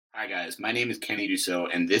Hi, guys. My name is Kenny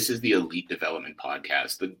Dussault, and this is the Elite Development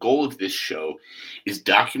Podcast. The goal of this show is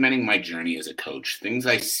documenting my journey as a coach, things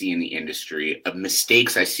I see in the industry,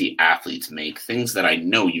 mistakes I see athletes make, things that I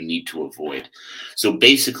know you need to avoid. So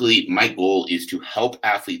basically, my goal is to help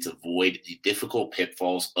athletes avoid the difficult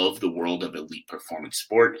pitfalls of the world of elite performance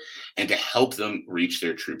sport and to help them reach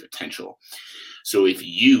their true potential. So if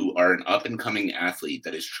you are an up-and-coming athlete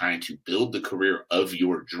that is trying to build the career of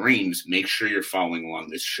your dreams, make sure you're following along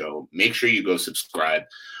this show. Make sure you go subscribe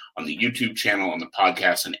on the YouTube channel, on the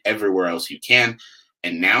podcast, and everywhere else you can.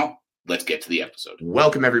 And now, let's get to the episode.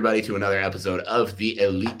 Welcome, everybody, to another episode of the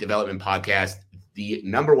Elite Development Podcast, the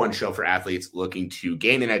number one show for athletes looking to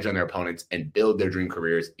gain an edge on their opponents and build their dream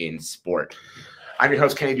careers in sport. I'm your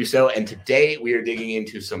host, Kenny Dussault, and today we are digging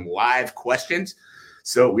into some live questions.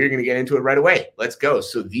 So we're going to get into it right away. Let's go.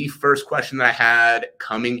 So the first question that I had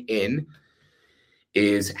coming in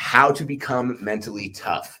is how to become mentally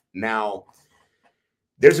tough. Now,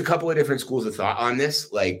 there's a couple of different schools of thought on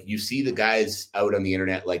this. Like, you see the guys out on the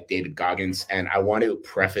internet like David Goggins, and I want to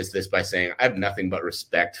preface this by saying I have nothing but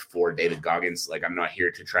respect for David Goggins. Like, I'm not here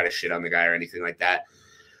to try to shit on the guy or anything like that.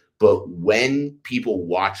 But when people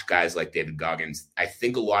watch guys like David Goggins, I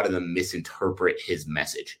think a lot of them misinterpret his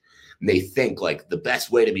message. They think like the best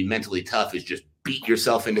way to be mentally tough is just beat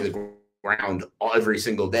yourself into the ground every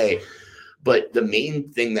single day. But the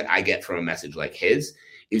main thing that I get from a message like his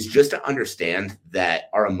is just to understand that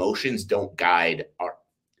our emotions don't guide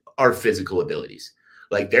our physical abilities.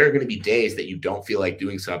 Like, there are going to be days that you don't feel like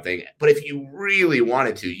doing something, but if you really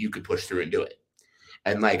wanted to, you could push through and do it.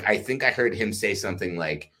 And like, I think I heard him say something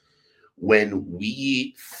like, when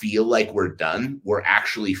we feel like we're done, we're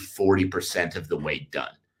actually 40% of the way done.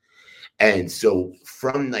 And so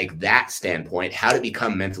from like that standpoint, how to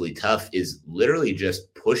become mentally tough is literally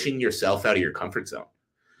just pushing yourself out of your comfort zone,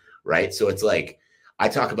 right? So it's like, I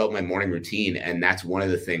talk about my morning routine, and that's one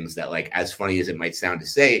of the things that, like, as funny as it might sound to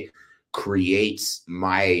say, creates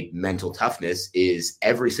my mental toughness is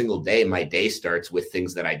every single day, my day starts with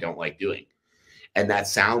things that I don't like doing. And that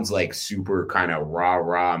sounds like super kind of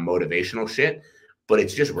rah motivational shit, but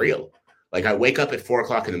it's just real. Like, I wake up at 4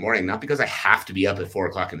 o'clock in the morning, not because I have to be up at 4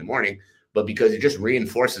 o'clock in the morning, but because it just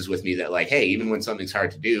reinforces with me that, like, hey, even when something's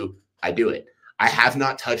hard to do, I do it. I have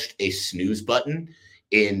not touched a snooze button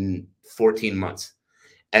in 14 months.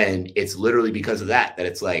 And it's literally because of that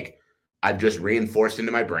it's like, I've just reinforced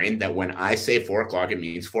into my brain that when I say 4 o'clock, it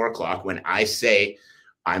means 4 o'clock. When I say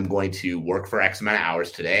I'm going to work for X amount of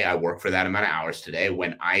hours today, I work for that amount of hours today.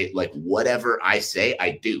 When I, like, whatever I say,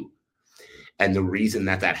 I do. And the reason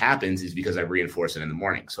that happens is because I reinforce it in the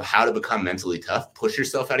morning. So how to become mentally tough? Push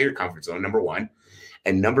yourself out of your comfort zone, number one.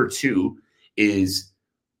 And number two is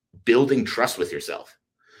building trust with yourself.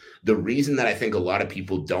 The reason that I think a lot of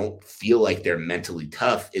people don't feel like they're mentally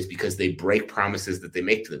tough is because they break promises that they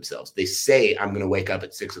make to themselves. They say, I'm going to wake up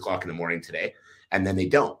at 6 o'clock in the morning today, and then they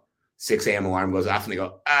don't. 6 a.m. alarm goes off, and they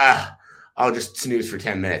go, I'll just snooze for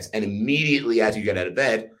 10 minutes. And immediately as you get out of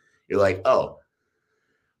bed, you're like, oh,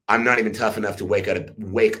 I'm not even tough enough to wake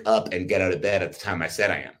up and get out of bed at the time I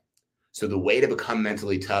said I am. So the way to become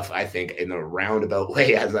mentally tough, I think, in a roundabout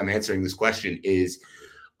way, as I'm answering this question, is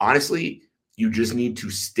honestly, you just need to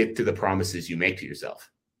stick to the promises you make to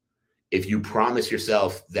yourself. If you promise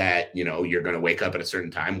yourself that, you know, you're going to wake up at a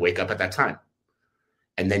certain time, wake up at that time.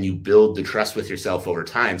 And then you build the trust with yourself over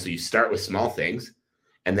time. So you start with small things,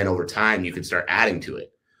 and then over time you can start adding to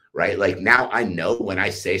it, right? Like, now I know when I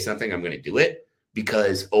say something, I'm going to do it,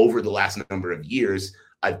 because over the last number of years,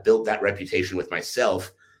 I've built that reputation with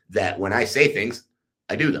myself that when I say things,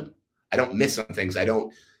 I do them. I don't miss on things. I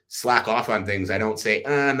don't slack off on things. I don't say,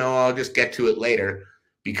 no, I'll just get to it later,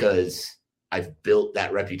 because I've built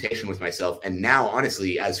that reputation with myself. And now,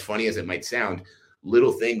 honestly, as funny as it might sound,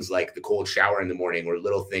 little things like the cold shower in the morning, or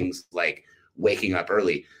little things like waking up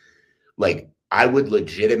early, like, I would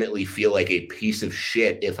legitimately feel like a piece of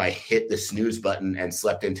shit if I hit the snooze button and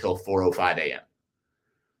slept until 4:05 a.m.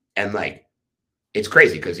 And like, it's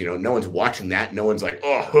crazy because, you know, no one's watching that. No one's like,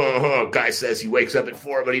 guy says he wakes up at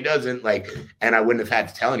 4, but he doesn't. Like, and I wouldn't have had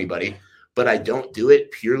to tell anybody, but I don't do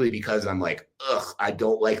it purely because I'm like, I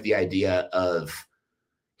don't like the idea of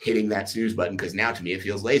hitting that snooze button, because now to me, it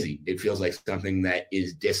feels lazy. It feels like something that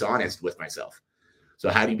is dishonest with myself. So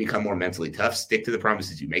how do you become more mentally tough? Stick to the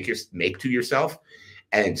promises you make to yourself,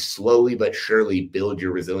 and slowly but surely build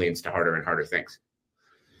your resilience to harder and harder things.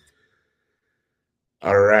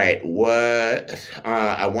 All right.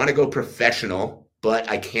 I want to go professional, but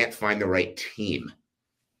I can't find the right team.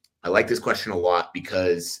 I like this question a lot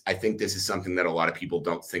because I think this is something that a lot of people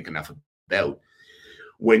don't think enough about.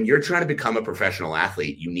 When you're trying to become a professional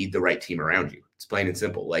athlete, you need the right team around you. It's plain and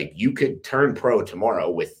simple. Like, you could turn pro tomorrow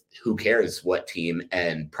with who cares what team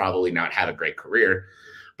and probably not have a great career.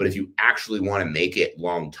 But if you actually want to make it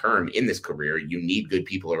long term in this career, you need good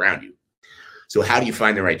people around you. So how do you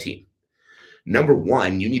find the right team? Number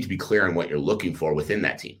one, you need to be clear on what you're looking for within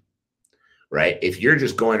that team, right? If you're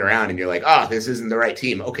just going around and you're like, oh, this isn't the right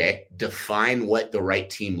team. Okay, define what the right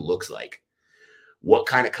team looks like. What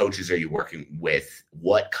kind of coaches are you working with?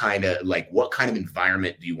 What kind of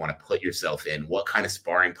environment do you want to put yourself in? What kind of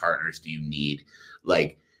sparring partners do you need?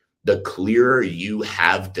 Like, the clearer you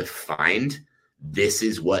have defined, this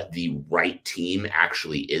is what the right team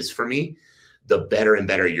actually is for me, the better and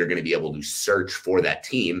better you're going to be able to search for that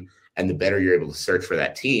team. And the better you're able to search for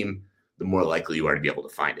that team, the more likely you are to be able to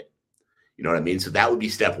find it. You know what I mean? So that would be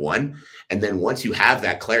step one. And then once you have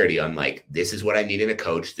that clarity on, like, this is what I need in a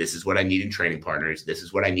coach, this is what I need in training partners, this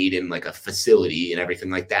is what I need in like a facility and everything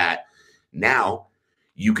like that, now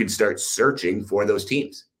you can start searching for those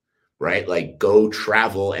teams, right? Like, go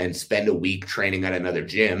travel and spend a week training at another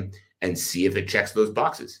gym and see if it checks those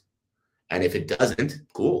boxes. And if it doesn't,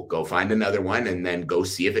 cool, go find another one and then go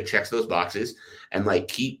see if it checks those boxes, and like,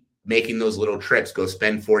 keep making those little trips. Go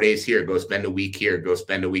spend 4 days here, go spend a week here, go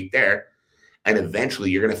spend a week there. And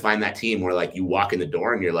eventually you're going to find that team where, like, you walk in the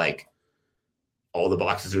door and you're like, all the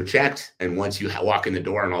boxes are checked. And once you walk in the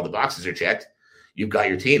door and all the boxes are checked, you've got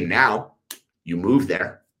your team. Now you move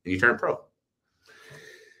there and you turn pro.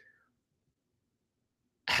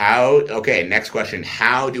 Okay, next question.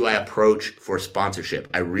 How do I approach for sponsorship?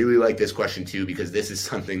 I really like this question too, because this is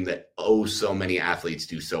something that so many athletes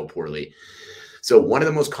do so poorly. So one of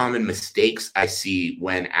the most common mistakes I see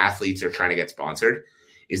when athletes are trying to get sponsored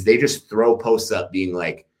is they just throw posts up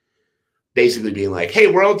basically being like, hey,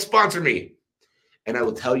 world, sponsor me. And I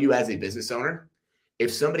will tell you, as a business owner,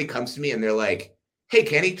 if somebody comes to me and they're like, hey,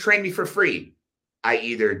 Kenny, train me for free, I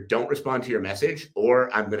either don't respond to your message, or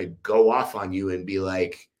I'm going to go off on you and be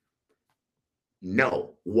like,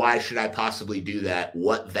 no, why should I possibly do that?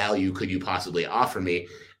 What value could you possibly offer me?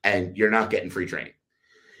 And you're not getting free training.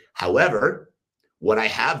 However, what I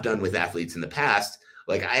have done with athletes in the past,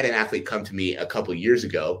 like, I had an athlete come to me a couple of years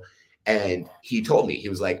ago, and he told me, he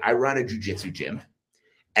was like, I run a jiu-jitsu gym,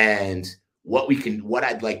 and what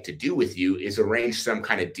I'd like to do with you is arrange some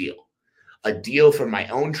kind of deal. A deal for my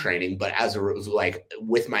own training, but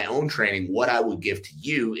with my own training, what I would give to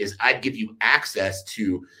you is I'd give you access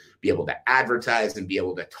to be able to advertise and be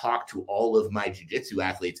able to talk to all of my jiu-jitsu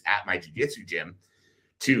athletes at my jiu-jitsu gym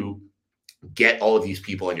to get all of these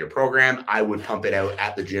people in your program. I would pump it out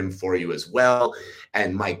at the gym for you as well.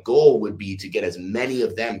 And my goal would be to get as many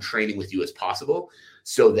of them training with you as possible,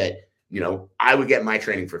 so that, I would get my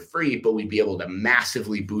training for free, but we'd be able to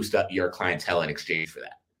massively boost up your clientele in exchange for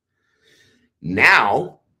that.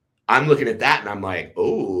 Now I'm looking at that and I'm like,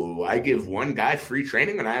 oh, I give one guy free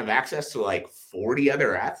training and I have access to like 40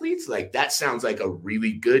 other athletes. Like, that sounds like a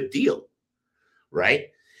really good deal, right?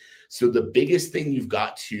 So the biggest thing you've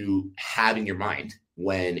got to have in your mind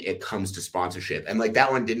when it comes to sponsorship, and like,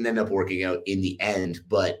 that one didn't end up working out in the end,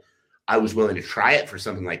 but I was willing to try it for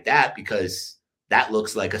something like that because that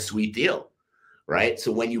looks like a sweet deal, right?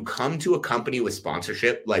 So when you come to a company with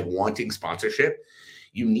sponsorship, like wanting sponsorship,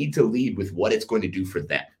 you need to lead with what it's going to do for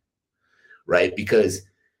them, right? Because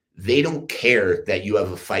they don't care that you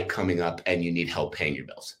have a fight coming up and you need help paying your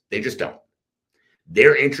bills. They just don't.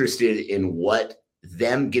 They're interested in what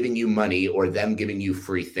them giving you money or them giving you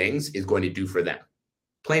free things is going to do for them.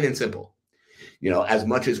 Plain and simple. As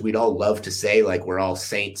much as we'd all love to say, like, we're all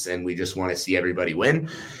saints and we just want to see everybody win.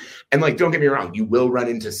 And like, don't get me wrong, you will run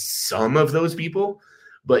into some of those people,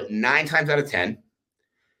 but 9 times out of 10,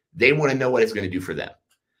 they want to know what it's going to do for them.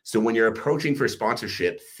 So when you're approaching for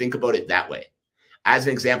sponsorship, think about it that way. As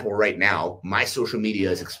an example, right now, my social media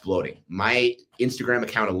is exploding. My Instagram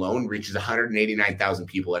account alone reaches 189,000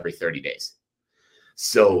 people every 30 days.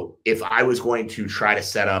 So if I was going to try to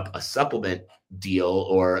set up a supplement deal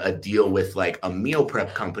or a deal with like a meal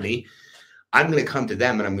prep company, I'm going to come to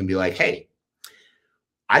them and I'm going to be like, hey,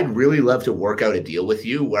 I'd really love to work out a deal with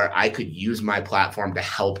you where I could use my platform to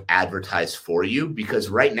help advertise for you, because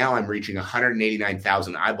right now I'm reaching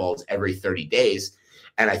 189,000 eyeballs every 30 days.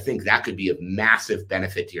 And I think that could be of massive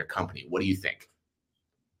benefit to your company. What do you think?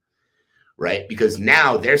 Right? Because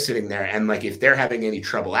now they're sitting there and like, if they're having any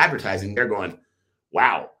trouble advertising, they're going,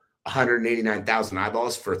 wow, 189,000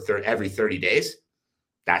 eyeballs for every 30 days.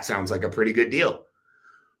 That sounds like a pretty good deal.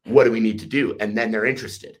 What do we need to do? And then they're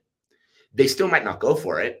interested. They still might not go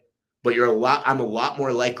for it, but I'm a lot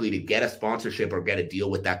more likely to get a sponsorship or get a deal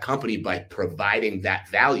with that company by providing that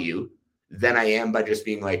value than I am by just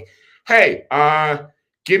being like, hey,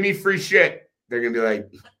 give me free shit. They're going to be like,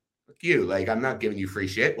 you. Like, I'm not giving you free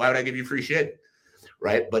shit. Why would I give you free shit?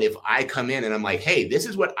 Right. But if I come in and I'm like, hey, this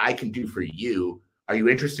is what I can do for you. Are you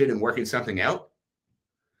interested in working something out?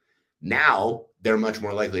 Now they're much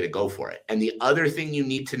more likely to go for it. And the other thing you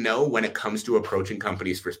need to know when it comes to approaching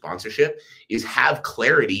companies for sponsorship is have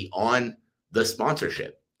clarity on the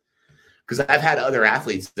sponsorship. Because I've had other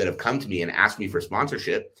athletes that have come to me and asked me for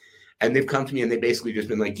sponsorship, and they've come to me and they've basically just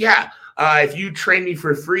been like, yeah, if you train me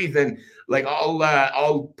for free, then like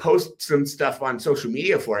I'll post some stuff on social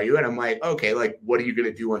media for you. And I'm like, okay, like, what are you going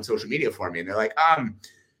to do on social media for me? And they're like,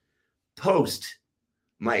 post.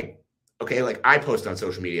 I'm like, okay, like I post on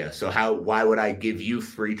social media. So why would I give you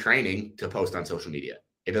free training to post on social media?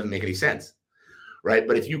 It doesn't make any sense, right?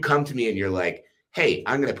 But if you come to me and you're like, hey,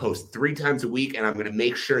 I'm going to post 3 times a week and I'm going to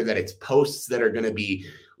make sure that it's posts that are going to be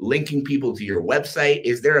linking people to your website.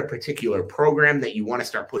 Is there a particular program that you want to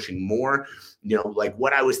start pushing more? You know, like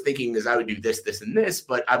what I was thinking is I would do this, this, and this,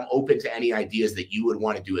 but I'm open to any ideas that you would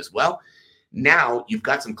want to do as well. Now you've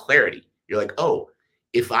got some clarity. You're like, oh,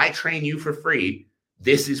 if I train you for free,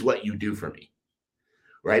 this is what you do for me,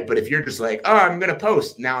 right? But if you're just like, oh, I'm going to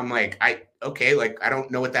post. Now I'm like, I don't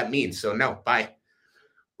know what that means. So no, bye,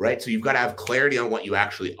 right? So you've got to have clarity on what you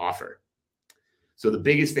actually offer. So the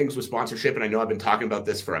biggest things with sponsorship, and I know I've been talking about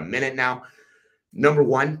this for a minute now. Number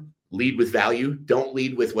 1, lead with value. Don't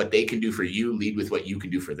lead with what they can do for you. Lead with what you can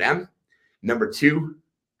do for them. Number 2,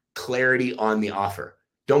 clarity on the offer.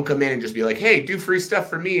 Don't come in and just be like, hey, do free stuff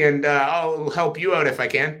for me and I'll help you out if I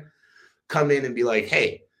can. Come in and be like,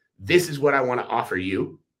 hey, this is what I want to offer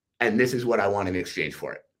you, and this is what I want in exchange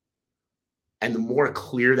for it. And the more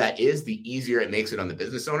clear that is, the easier it makes it on the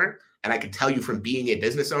business owner. And I can tell you from being a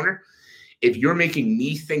business owner, if you're making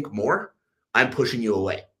me think more, I'm pushing you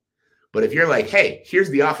away. But if you're like, hey, here's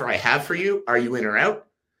the offer I have for you, are you in or out?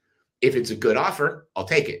 If it's a good offer, I'll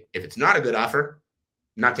take it. If it's not a good offer,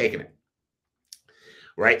 I'm not taking it.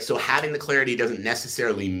 Right? So having the clarity doesn't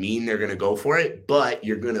necessarily mean they're going to go for it, but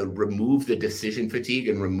you're going to remove the decision fatigue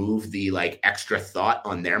and remove the like extra thought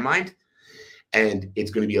on their mind. And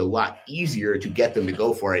it's going to be a lot easier to get them to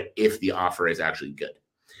go for it if the offer is actually good.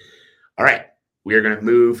 All right. We are going to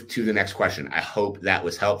move to the next question. I hope that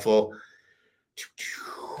was helpful.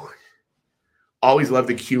 Always love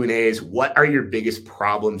the Q&As. What are your biggest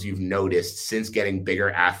problems you've noticed since getting bigger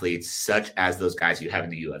athletes, such as those guys you have in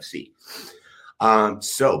the UFC?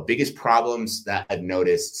 So biggest problems that I've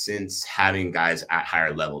noticed since having guys at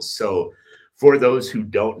higher levels. So for those who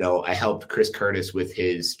don't know, I helped Chris Curtis with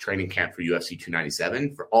his training camp for UFC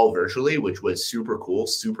 297 for all virtually, which was super cool,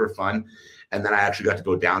 super fun. And then I actually got to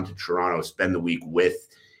go down to Toronto, spend the week with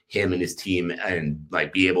him and his team and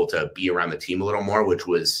like be able to be around the team a little more, which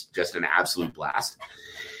was just an absolute blast.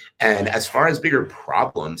 And as far as bigger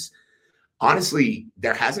problems, honestly,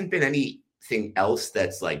 there hasn't been anything else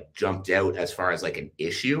that's like jumped out as far as like an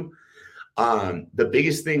issue. The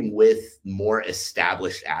biggest thing with more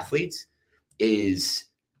established athletes is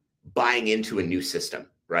buying into a new system,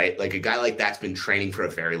 right? Like a guy like that's been training for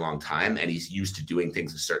a very long time and he's used to doing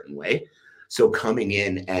things a certain way. So coming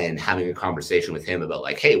in and having a conversation with him about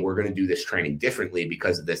like, hey, we're going to do this training differently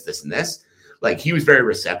because of this, this, and this. Like he was very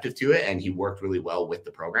receptive to it and he worked really well with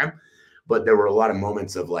the program. But there were a lot of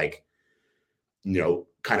moments of like, you know,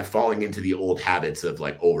 kind of falling into the old habits of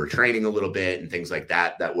like overtraining a little bit and things like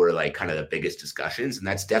that, that were like kind of the biggest discussions. And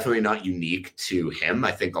that's definitely not unique to him.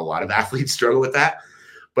 I think a lot of athletes struggle with that.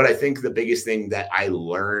 But I think the biggest thing that I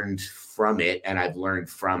learned from it, and I've learned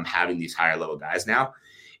from having these higher level guys now,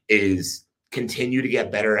 is continue to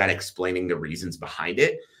get better at explaining the reasons behind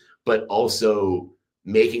it, but also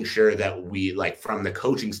making sure that we, like from the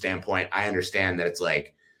coaching standpoint, I understand that it's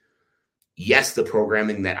like, yes, the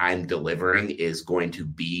programming that I'm delivering is going to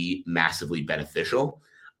be massively beneficial.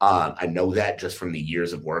 I know that just from the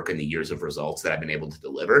years of work and the years of results that I've been able to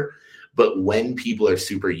deliver. But when people are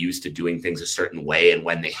super used to doing things a certain way and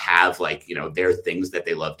when they have like, you know, their things that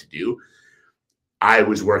they love to do, I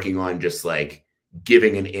was working on just like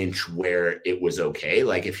giving an inch where it was okay.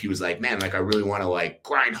 Like if he was like, man, like I really want to like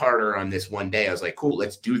grind harder on this one day, I was like, cool,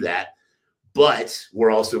 let's do that. But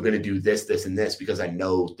we're also going to do this, this, and this because I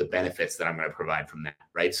know the benefits that I'm going to provide from that,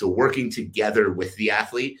 right? So working together with the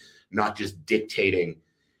athlete, not just dictating,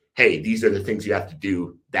 hey, these are the things you have to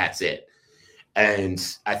do, that's it. And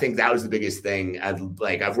I think that was the biggest thing. I've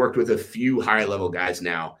worked with a few higher level guys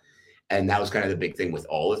now, and that was kind of the big thing with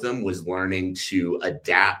all of them was learning to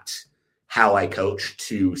adapt how I coach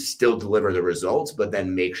to still deliver the results, but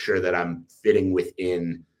then make sure that I'm fitting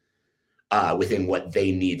within what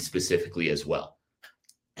they need specifically as well.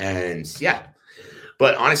 And yeah,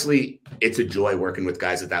 but honestly, it's a joy working with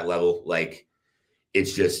guys at that level. Like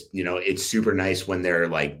it's just, it's super nice when they're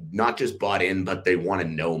like not just bought in, but they want to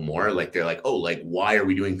know more. Like they're like, oh, like, why are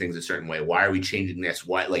we doing things a certain way? Why are we changing this?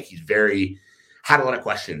 Why? Like had a lot of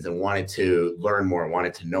questions and wanted to learn more,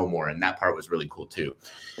 wanted to know more. And that part was really cool too.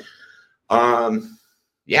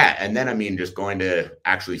 Yeah. And then, just going to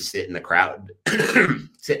actually sit in the crowd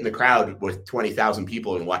with 20,000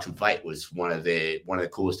 people and watch them fight was one of the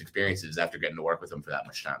coolest experiences after getting to work with them for that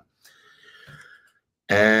much time.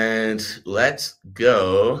 And let's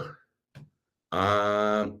go.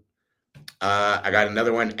 I got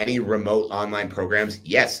another one. Any remote online programs?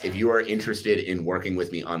 Yes. If you are interested in working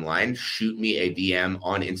with me online, shoot me a DM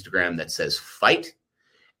on Instagram that says fight,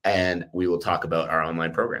 and we will talk about our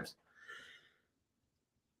online programs.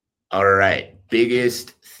 All right.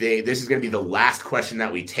 Biggest thing. This is going to be the last question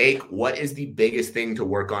that we take. What is the biggest thing to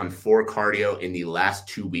work on for cardio in the last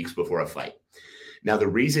 2 weeks before a fight? Now, the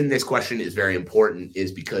reason this question is very important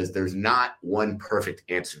is because there's not one perfect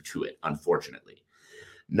answer to it, unfortunately.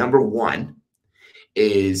 Number one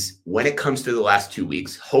is when it comes to the last 2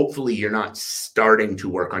 weeks, hopefully you're not starting to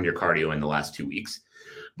work on your cardio in the last 2 weeks.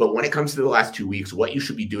 But when it comes to the last 2 weeks, what you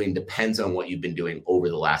should be doing depends on what you've been doing over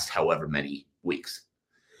the last however many weeks.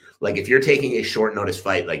 Like if you're taking a short notice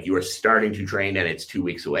fight, like you are starting to train and it's 2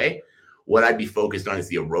 weeks away, what I'd be focused on is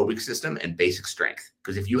the aerobic system and basic strength.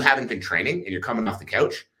 Because if you haven't been training and you're coming off the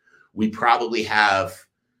couch, we probably have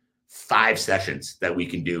 5 sessions that we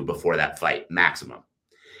can do before that fight maximum.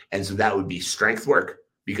 And so that would be strength work,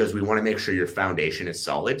 because we want to make sure your foundation is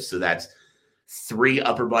solid. So that's 3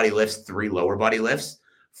 upper body lifts, 3 lower body lifts,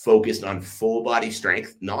 focused on full body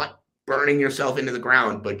strength, not burning yourself into the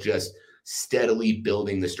ground, but just steadily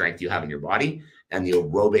building the strength you have in your body and the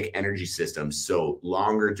aerobic energy system. So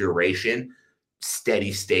longer duration,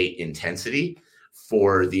 steady state intensity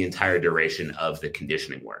for the entire duration of the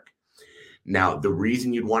conditioning work. Now, the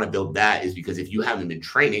reason you'd want to build that is because if you haven't been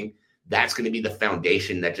training, that's going to be the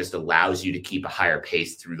foundation that just allows you to keep a higher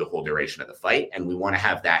pace through the whole duration of the fight. And we want to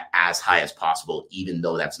have that as high as possible, even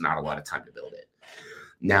though that's not a lot of time to build it.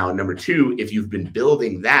 Now, number 2, if you've been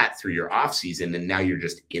building that through your off season and now you're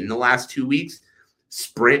just in the last 2 weeks,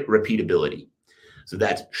 sprint repeatability. So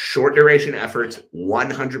that's short duration efforts,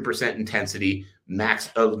 100% intensity,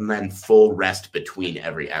 max, and then full rest between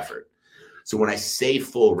every effort. So when I say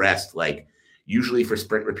full rest, like usually for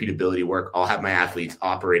sprint repeatability work, I'll have my athletes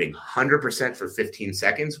operating 100% for 15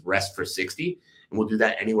 seconds, rest for 60, and we'll do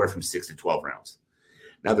that anywhere from 6 to 12 rounds.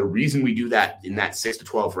 Now, the reason we do that in that 6 to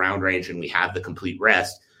 12 round range and we have the complete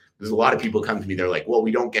rest, there's a lot of people come to me, they're like, well,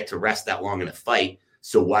 we don't get to rest that long in a fight,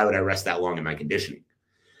 so why would I rest that long in my conditioning?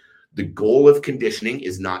 The goal of conditioning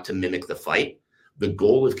is not to mimic the fight. The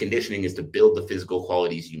goal of conditioning is to build the physical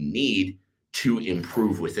qualities you need to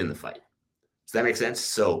improve within the fight. Does that make sense?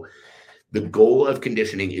 So the goal of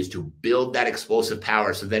conditioning is to build that explosive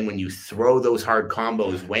power. So then when you throw those hard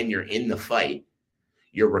combos when you're in the fight,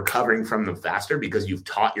 you're recovering from them faster because you've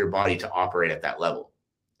taught your body to operate at that level,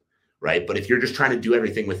 right? But if you're just trying to do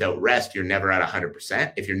everything without rest, you're never at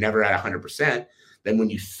 100%. If you're never at 100%, then when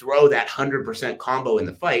you throw that 100% combo in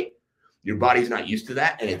the fight, your body's not used to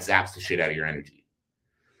that and it zaps the shit out of your energy.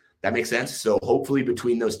 That makes sense? So hopefully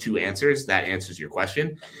between those 2 answers, that answers your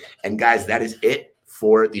question. And guys, that is it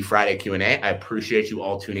for the Friday Q&A. I appreciate you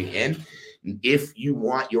all tuning in. If you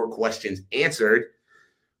want your questions answered,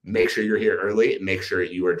 make sure you're here early. Make sure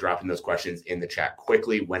you are dropping those questions in the chat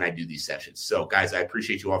quickly when I do these sessions. So guys, I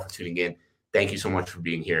appreciate you all for tuning in. Thank you so much for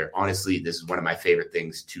being here. Honestly, this is one of my favorite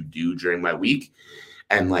things to do during my week.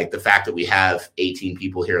 And like the fact that we have 18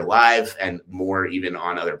 people here live and more even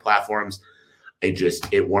on other platforms,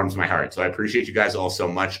 it warms my heart. So I appreciate you guys all so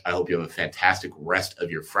much. I hope you have a fantastic rest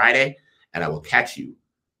of your Friday, and I will catch you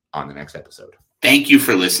on the next episode. Thank you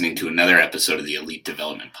for listening to another episode of the Elite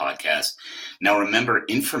Development Podcast. Now remember,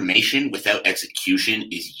 information without execution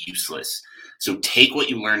is useless. So take what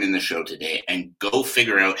you learned in the show today and go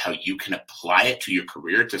figure out how you can apply it to your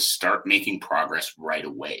career to start making progress right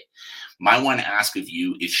away. My one ask of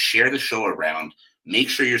you is share the show around. Make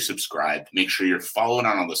sure you're subscribed. Make sure you're following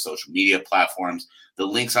on all the social media platforms. The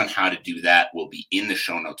links on how to do that will be in the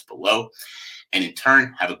show notes below. And in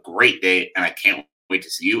turn, have a great day, and I can't wait to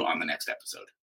see you on the next episode.